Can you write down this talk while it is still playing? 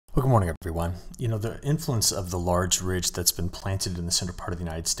Well, good morning, everyone. You know, the influence of the large ridge that's been planted in the center part of the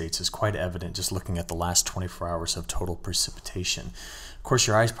United States is quite evident just looking at the last 24 hours of total precipitation. Of course,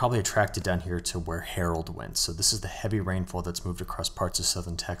 your eyes probably attracted down here to where Harold went. So this is the heavy rainfall that's moved across parts of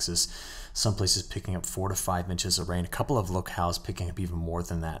southern Texas, some places picking up 4 to 5 inches of rain, a couple of locales picking up even more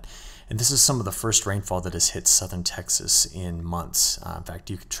than that. And this is some of the first rainfall that has hit southern Texas in months. In fact,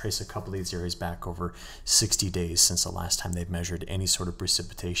 you could trace a couple of these areas back over 60 days since the last time they've measured any sort of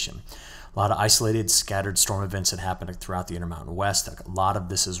precipitation. A lot of isolated, scattered storm events that happened throughout the Intermountain West. A lot of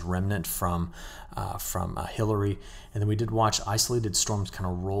this is remnant from Hillary. And then we did watch isolated storms kind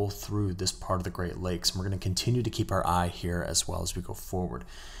of roll through this part of the Great Lakes. And we're going to continue to keep our eye here as well as we go forward.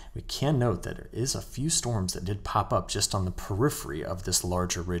 We can note that there is a few storms that did pop up just on the periphery of this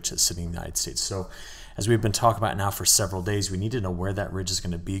larger ridge that's sitting in the United States. So as we've been talking about now for several days, we need to know where that ridge is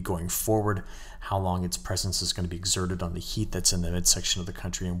going to be going forward, how long its presence is going to be exerted on the heat that's in the midsection of the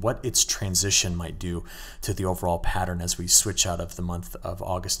country, and what its transition might do to the overall pattern as we switch out of the month of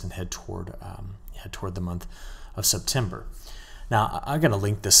August and head toward the month of September. Now, I'm going to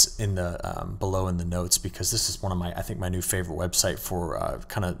link this in the below in the notes because this is one of my new favorite website for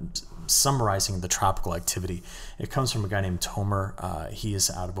kind of summarizing the tropical activity. It comes from a guy named Tomer. He is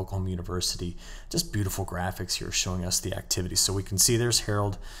out of Oklahoma University. Just beautiful graphics here showing us the activity. So we can see there's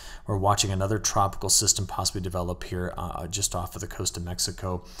Harold. We're watching another tropical system possibly develop here just off of the coast of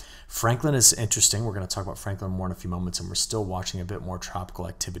Mexico. Franklin is interesting. We're going to talk about Franklin more in a few moments, and we're still watching a bit more tropical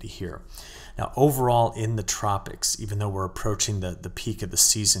activity here. Now, overall in the tropics, even though we're approaching the peak of the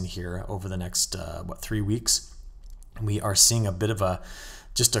season here over the next, 3 weeks, we are seeing a bit of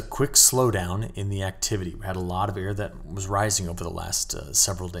just a quick slowdown in the activity. We had a lot of air that was rising over the last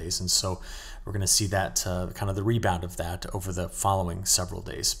several days, and so we're going to see that kind of the rebound of that over the following several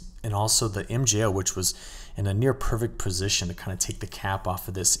days. And also the MJO, which was in a near perfect position to kind of take the cap off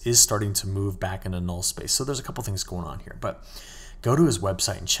of this, is starting to move back into null space. So there's a couple things going on here, but go to his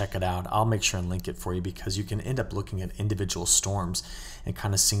website and check it out. I'll make sure and link it for you because you can end up looking at individual storms and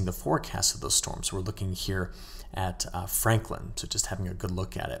kind of seeing the forecast of those storms. We're looking here at Franklin, so just having a good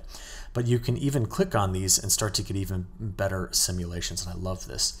look at it. But you can even click on these and start to get even better simulations, and I love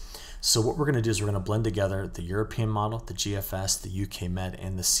this. So what we're going to do is we're going to blend together the European model, the GFS, the UK Met,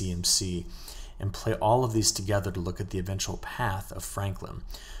 and the CMC, and play all of these together to look at the eventual path of Franklin.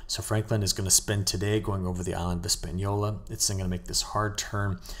 So Franklin is going to spend today going over the island of Hispaniola. It's then going to make this hard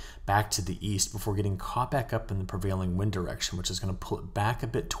turn back to the east before getting caught back up in the prevailing wind direction, which is going to pull it back a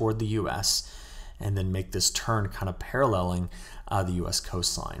bit toward the U.S. and then make this turn kind of paralleling the U.S.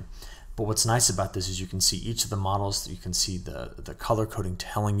 coastline. But what's nice about this is you can see each of the models. You can see the color coding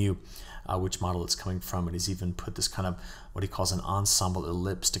telling you which model it's coming from, and he's even put this kind of what he calls an ensemble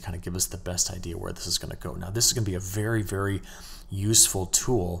ellipse to kind of give us the best idea where this is going to go. Now, this is going to be a very, very useful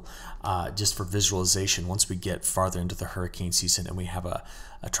tool just for visualization once we get farther into the hurricane season and we have a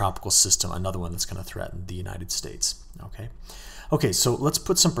tropical system, another one that's going to threaten the United States. Okay, so let's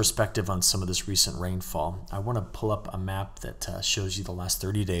put some perspective on some of this recent rainfall. I want to pull up a map that shows you the last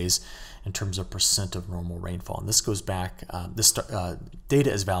 30 days in terms of percent of normal rainfall. And this goes back, this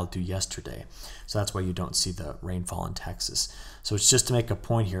data is valid through yesterday. So that's why you don't see the rainfall in Texas. So it's just to make a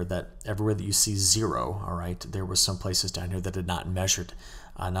point here that everywhere that you see 0, all right, there were some places down here that had not measured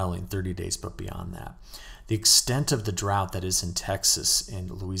not only in 30 days, but beyond that. The extent of the drought that is in Texas, in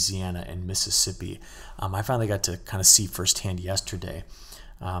Louisiana, and Mississippi, I finally got to kind of see firsthand yesterday.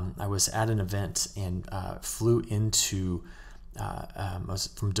 I was at an event and flew into, I was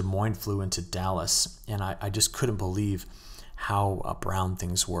from Des Moines, flew into Dallas, and I just couldn't believe how brown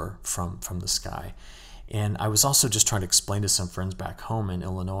things were from the sky. And I was also just trying to explain to some friends back home in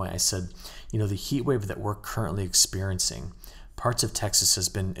Illinois, I said, you know, the heat wave that we're currently experiencing, parts of Texas has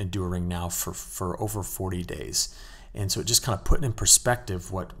been enduring now for over 40 days. And so it just kind of put in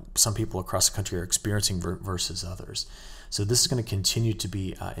perspective what some people across the country are experiencing versus others. So this is going to continue to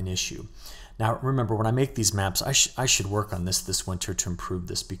be an issue. Now, remember, when I make these maps, I should work on this winter to improve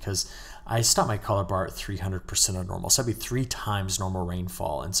this because I stopped my color bar at 300% of normal. So that'd be 3 times normal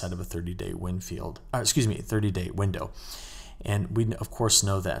rainfall inside of a 30-day 30-day window. And we, of course,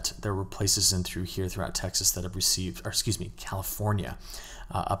 know that there were places throughout Texas that have received, California,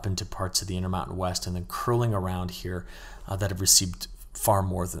 up into parts of the Intermountain West, and then curling around here that have received far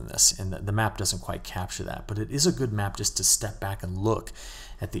more than this. And the map doesn't quite capture that. But it is a good map just to step back and look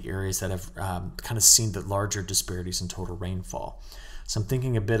at the areas that have kind of seen the larger disparities in total rainfall. So I'm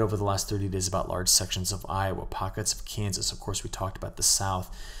thinking a bit over the last 30 days about large sections of Iowa, pockets of Kansas. Of course, we talked about the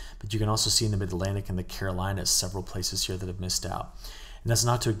South. But you can also see in the Mid-Atlantic and the Carolinas several places here that have missed out. And that's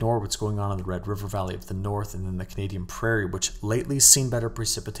not to ignore what's going on in the Red River Valley of the North and then the Canadian Prairie, which lately has seen better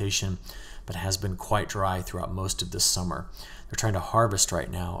precipitation, but has been quite dry throughout most of this summer. They're trying to harvest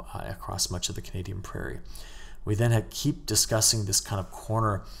right now across much of the Canadian Prairie. We then keep discussing this kind of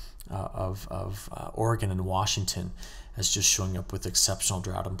corner of Oregon and Washington as just showing up with exceptional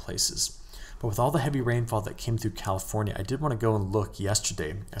drought in places. But with all the heavy rainfall that came through California, I did want to go and look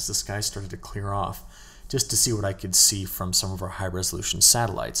yesterday as the sky started to clear off, just to see what I could see from some of our high-resolution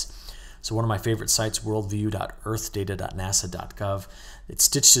satellites. So one of my favorite sites, worldview.earthdata.nasa.gov, it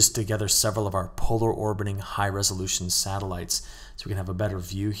stitches together several of our polar orbiting high-resolution satellites so we can have a better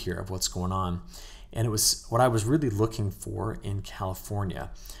view here of what's going on. And it was what I was really looking for in California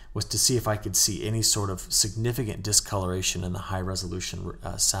was to see if I could see any sort of significant discoloration in the high-resolution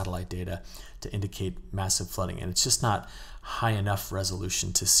satellite data to indicate massive flooding. And it's just not high enough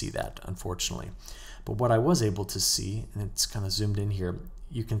resolution to see that, unfortunately. But what I was able to see, and it's kind of zoomed in here,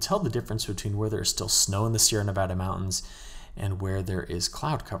 you can tell the difference between where there's still snow in the Sierra Nevada mountains and where there is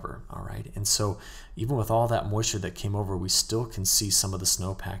cloud cover, all right? And so even with all that moisture that came over, we still can see some of the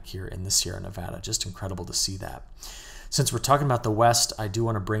snowpack here in the Sierra Nevada. Just incredible to see that. Since we're talking about the West, I do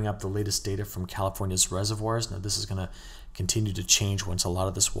want to bring up the latest data from California's reservoirs. Now, this is going to continue to change once a lot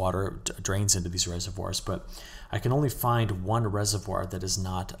of this water drains into these reservoirs, but I can only find one reservoir that is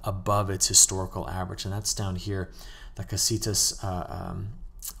not above its historical average, and that's down here, the Casitas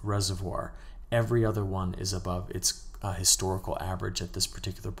reservoir. Every other one is above its historical average at this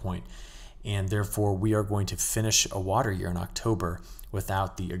particular point, and therefore we are going to finish a water year in October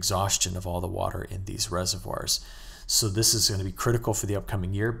without the exhaustion of all the water in these reservoirs. So this is going to be critical for the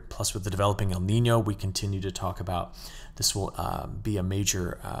upcoming year. Plus, with the developing El Nino, we continue to talk about this will be a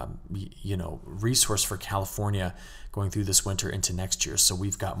major, resource for California going through this winter into next year. So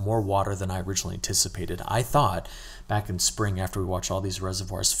we've got more water than I originally anticipated. I thought back in spring, after we watched all these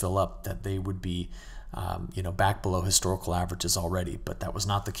reservoirs fill up, that they would be, back below historical averages already, but that was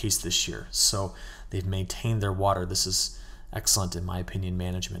not the case this year. So they've maintained their water. This is excellent, in my opinion,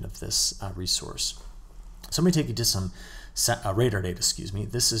 management of this resource. So let me take you to some radar data,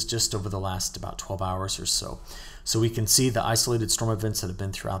 This is just over the last about 12 hours or so. So we can see the isolated storm events that have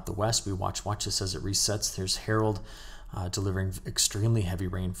been throughout the West. We watch this as it resets. There's Harold delivering extremely heavy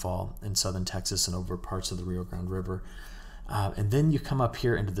rainfall in southern Texas and over parts of the Rio Grande River. And then you come up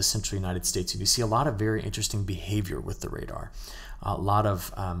here into the central United States and you see a lot of very interesting behavior with the radar. A lot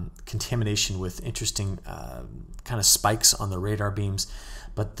of contamination with interesting kind of spikes on the radar beams.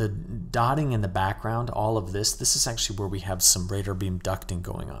 But the dotting in the background, all of this is actually where we have some radar beam ducting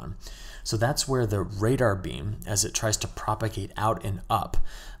going on. So that's where the radar beam, as it tries to propagate out and up,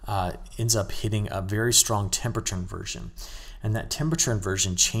 ends up hitting a very strong temperature inversion. And that temperature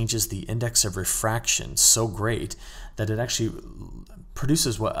inversion changes the index of refraction so great that it actually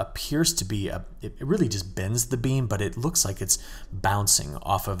produces what appears to be it really just bends the beam, but it looks like it's bouncing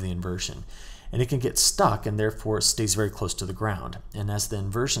off of the inversion. And it can get stuck and therefore it stays very close to the ground. And as the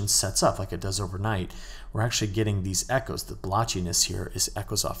inversion sets up like it does overnight, we're actually getting these echoes. The blotchiness here is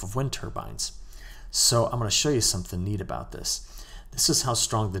echoes off of wind turbines. So I'm going to show you something neat about this. This is how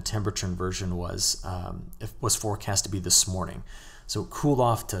strong the temperature inversion was forecast to be this morning. So it cooled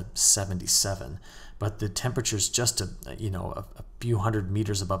off to 77, but the temperatures just a few hundred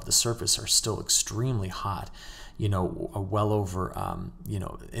meters above the surface are still extremely hot. Well over,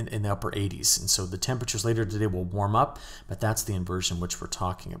 in the upper 80s. And so the temperatures later today will warm up, but that's the inversion which we're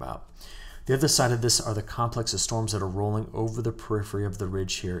talking about. The other side of this are the complex of storms that are rolling over the periphery of the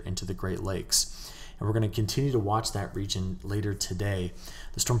ridge here into the Great Lakes. And we're going to continue to watch that region later today.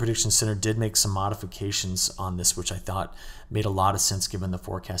 The Storm Prediction Center did make some modifications on this, which I thought made a lot of sense given the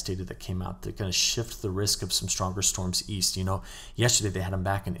forecast data that came out. They're going to shift the risk of some stronger storms east. Yesterday they had them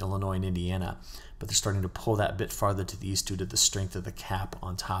back in Illinois and Indiana, but they're starting to pull that a bit farther to the east due to the strength of the cap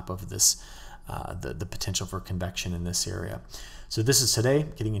on top of this, the potential for convection in this area. So this is today,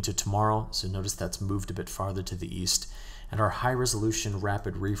 getting into tomorrow. So notice that's moved a bit farther to the east. And our high-resolution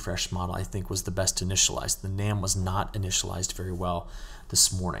rapid refresh model, I think, was the best initialized. The NAM was not initialized very well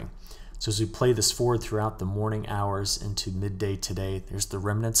this morning. So as we play this forward throughout the morning hours into midday today, there's the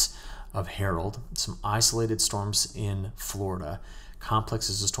remnants of Harold, some isolated storms in Florida,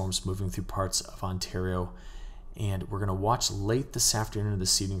 complexes of storms moving through parts of Ontario, and we're going to watch late this afternoon and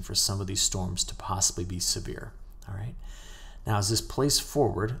this evening for some of these storms to possibly be severe. All right. Now, as this plays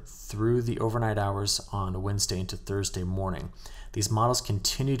forward through the overnight hours on Wednesday into Thursday morning, these models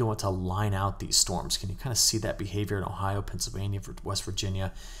continue to want to line out these storms. Can you kind of see that behavior in Ohio, Pennsylvania, West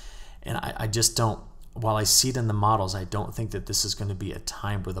Virginia? And I just don't, while I see it in the models, I don't think that this is going to be a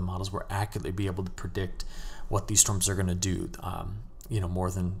time where the models will accurately be able to predict what these storms are going to do.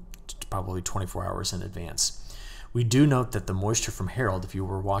 more than probably 24 hours in advance. We do note that the moisture from Harold, if you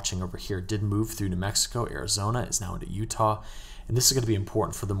were watching over here, did move through New Mexico, Arizona, is now into Utah, and this is going to be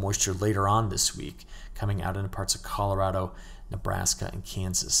important for the moisture later on this week, coming out into parts of Colorado, Nebraska, and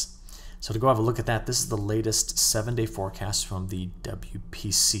Kansas. So to go have a look at that, this is the latest 7-day forecast from the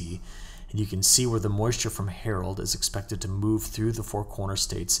WPC, and you can see where the moisture from Harold is expected to move through the Four Corner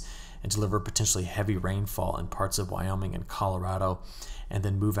states and deliver potentially heavy rainfall in parts of Wyoming and Colorado, and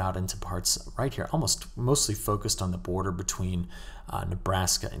then move out into parts right here, mostly focused on the border between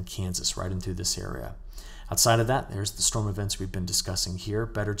Nebraska and Kansas, right in through this area. Outside of that, there's the storm events we've been discussing here.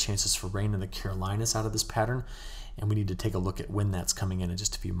 Better chances for rain in the Carolinas out of this pattern, and we need to take a look at when that's coming in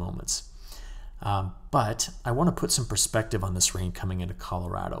just a few moments. But I want to put some perspective on this rain coming into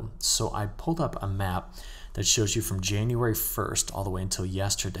Colorado. So I pulled up a map that shows you from January 1st all the way until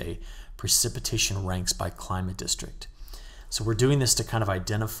yesterday, precipitation ranks by climate district. So we're doing this to kind of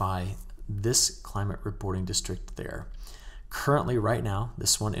identify this climate reporting district there. Currently, right now,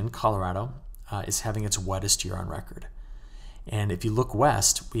 this one in Colorado is having its wettest year on record. And if you look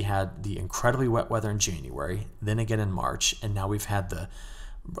west, we had the incredibly wet weather in January, then again in March, and now we've had the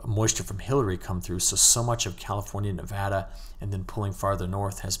moisture from Hillary come through. So much of California, Nevada, and then pulling farther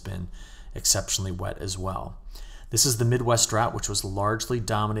north has been exceptionally wet as well. This is the Midwest drought, which was largely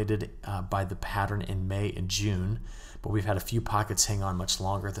dominated by the pattern in May and June, but we've had a few pockets hang on much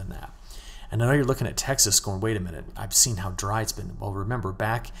longer than that. And I know you're looking at Texas going, wait a minute, I've seen how dry it's been. Well, remember,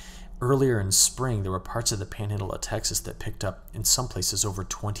 back earlier in spring, there were parts of the panhandle of Texas that picked up, in some places, over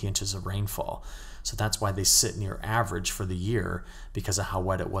 20 inches of rainfall. So that's why they sit near average for the year, because of how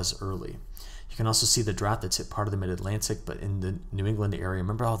wet it was early. You can also see the drought that's hit part of the mid-Atlantic, but in the New England area,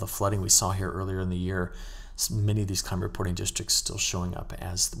 remember all the flooding we saw here earlier in the year? Many of these climate reporting districts still showing up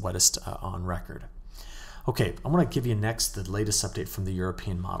as the wettest on record. Okay, I want to give you next the latest update from the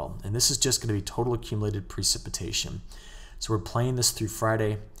European model, and this is just going to be total accumulated precipitation. So we're playing this through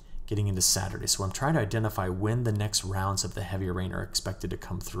Friday, getting into Saturday. So I'm trying to identify when the next rounds of the heavier rain are expected to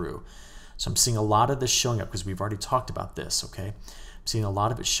come through. So I'm seeing a lot of this showing up because we've already talked about this, okay? I'm seeing a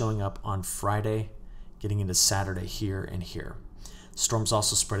lot of it showing up on Friday, getting into Saturday here and here. Storms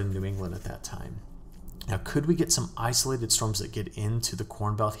also spread in New England at that time. Now, could we get some isolated storms that get into the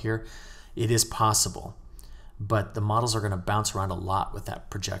Corn Belt here? It is possible, but the models are going to bounce around a lot with that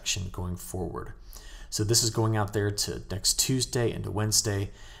projection going forward. So this is going out there to next Tuesday into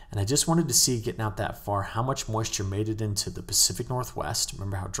Wednesday, and I just wanted to see, getting out that far, how much moisture made it into the Pacific Northwest.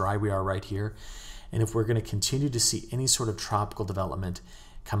 Remember how dry we are right here, and if we're going to continue to see any sort of tropical development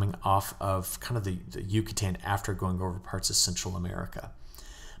coming off of kind of the Yucatan after going over parts of Central America.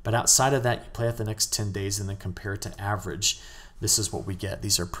 But outside of that, you play out the next 10 days and then compare it to average. This is what we get.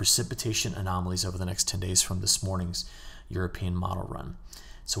 These are precipitation anomalies over the next 10 days from this morning's European model run.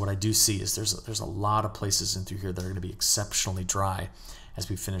 So what I do see is there's a lot of places in through here that are going to be exceptionally dry as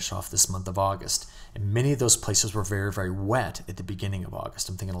we finish off this month of August. And many of those places were very, very wet at the beginning of August.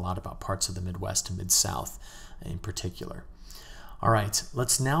 I'm thinking a lot about parts of the Midwest and Mid-South in particular. All right,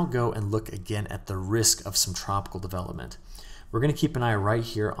 let's now go and look again at the risk of some tropical development. We're going to keep an eye right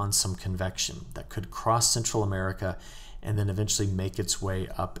here on some convection that could cross Central America and then eventually make its way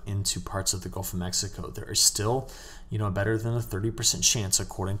up into parts of the Gulf of Mexico. There is still, better than a 30% chance,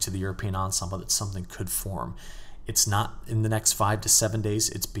 according to the European Ensemble, that something could form. It's not in the next 5 to 7 days,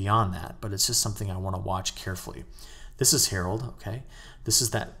 it's beyond that, but it's just something I want to watch carefully. This is Harold, okay? This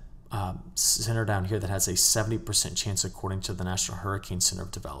is that center down here that has a 70% chance, according to the National Hurricane Center,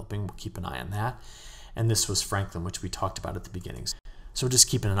 of developing. We'll keep an eye on that. And this was Franklin, which we talked about at the beginnings. So we're just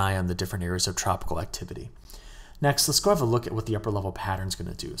keeping an eye on the different areas of tropical activity. Next, let's go have a look at what the upper level pattern is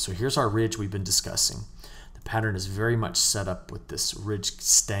going to do. So here's our ridge we've been discussing. The pattern is very much set up with this ridge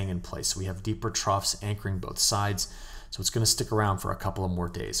staying in place. So we have deeper troughs anchoring both sides. So it's going to stick around for a couple of more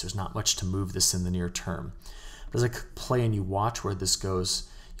days. There's not much to move this in the near term. But as I play and you watch where this goes,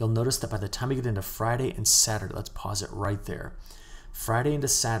 you'll notice that by the time we get into Friday and Saturday, let's pause it right there. Friday into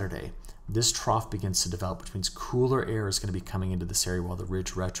Saturday, this trough begins to develop, which means cooler air is going to be coming into this area while the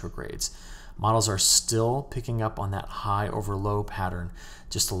ridge retrogrades. Models are still picking up on that high over low pattern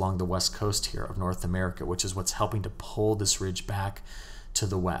just along the west coast here of North America, which is what's helping to pull this ridge back to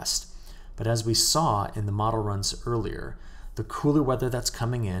the west. But as we saw in the model runs earlier, the cooler weather that's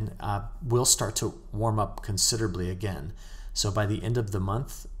coming in will start to warm up considerably again. So by the end of the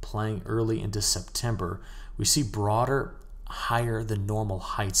month, playing early into September, we see broader, higher than normal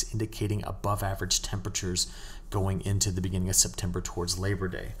heights, indicating above average temperatures going into the beginning of September towards Labor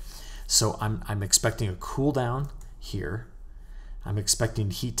Day. So I'm expecting a cool down here, I'm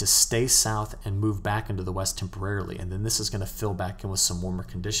expecting heat to stay south and move back into the west temporarily, and then this is going to fill back in with some warmer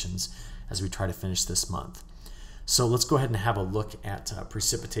conditions as we try to finish this month. So let's go ahead and have a look at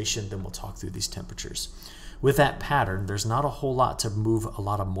precipitation, then we'll talk through these temperatures. With that pattern, there's not a whole lot to move a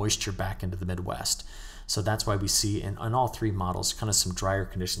lot of moisture back into the Midwest. So that's why we see in all three models kind of some drier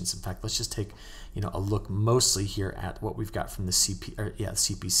conditions. In fact, let's just take a look mostly here at what we've got from the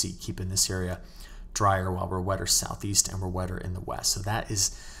CPC, keeping this area drier while we're wetter southeast and we're wetter in the west. So that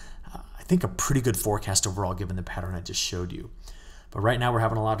is, I think, a pretty good forecast overall given the pattern I just showed you. But right now we're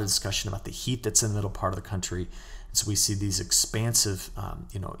having a lot of discussion about the heat that's in the middle part of the country. And so we see these expansive,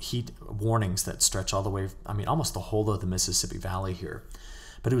 heat warnings that stretch all the way, almost the whole of the Mississippi Valley here.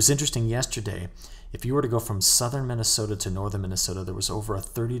 But it was interesting yesterday, if you were to go from southern Minnesota to northern Minnesota, there was over a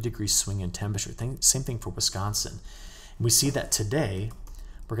 30-degree swing in temperature. Same thing for Wisconsin. And we see that today,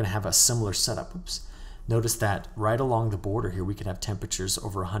 we're going to have a similar setup. Oops. Notice that right along the border here, we could have temperatures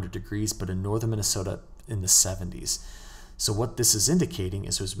over 100 degrees, but in northern Minnesota in the 70s. So what this is indicating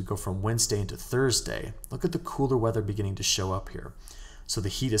is as we go from Wednesday into Thursday, look at the cooler weather beginning to show up here. So the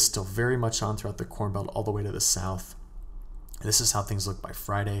heat is still very much on throughout the Corn Belt all the way to the south. This is how things look by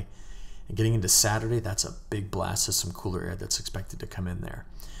Friday. And getting into Saturday, that's a big blast of some cooler air that's expected to come in there.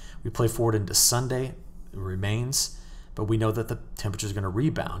 We play forward into Sunday, it remains, but we know that the temperature is going to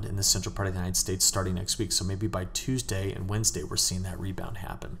rebound in the central part of the United States starting next week. So maybe by Tuesday and Wednesday, we're seeing that rebound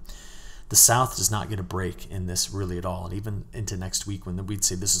happen. The South does not get a break in this really at all. And even into next week, when we'd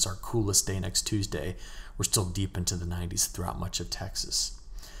say this is our coolest day next Tuesday, we're still deep into the 90s throughout much of Texas.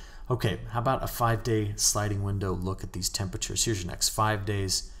 Okay, how about a 5-day sliding window look at these temperatures? Here's your next 5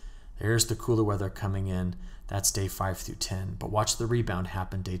 days. There's the cooler weather coming in. That's day 5 through 10. But watch the rebound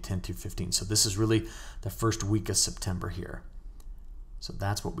happen day 10 through 15. So this is really the first week of September here. So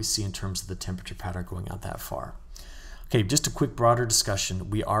that's what we see in terms of the temperature pattern going out that far. Okay, just a quick broader discussion.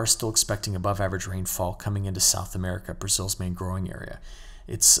 We are still expecting above average rainfall coming into South America, Brazil's main growing area.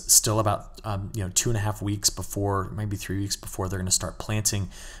 It's still about 2.5 weeks before, maybe 3 weeks before they're going to start planting,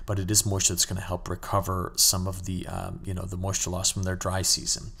 but it is moisture that's going to help recover some of the the moisture loss from their dry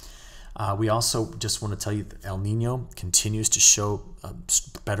season. We also just want to tell you that El Nino continues to show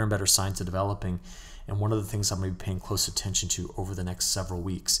better and better signs of developing, and one of the things I'm going to be paying close attention to over the next several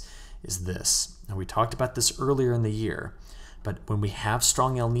weeks is this. Now, we talked about this earlier in the year, but when we have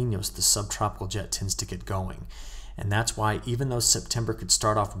strong El Ninos, the subtropical jet tends to get going. And that's why even though September could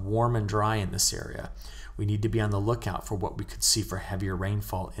start off warm and dry in this area, we need to be on the lookout for what we could see for heavier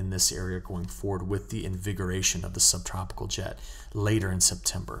rainfall in this area going forward with the invigoration of the subtropical jet later in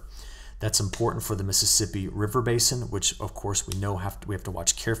September. That's important for the Mississippi River Basin, which of course we know we have to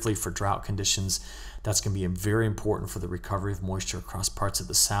watch carefully for drought conditions. That's going to be very important for the recovery of moisture across parts of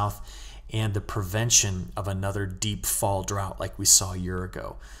the South and the prevention of another deep fall drought like we saw a year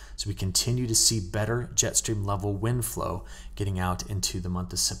ago. So we continue to see better jet stream level wind flow getting out into the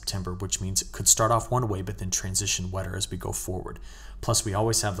month of September, which means it could start off one way but then transition wetter as we go forward. Plus, we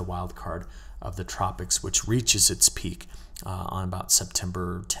always have the wild card of the tropics, which reaches its peak on about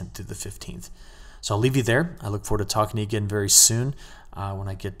September 10th through the 15th. So I'll leave you there. I look forward to talking to you again very soon when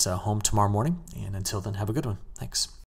I get home tomorrow morning. And until then, have a good one. Thanks.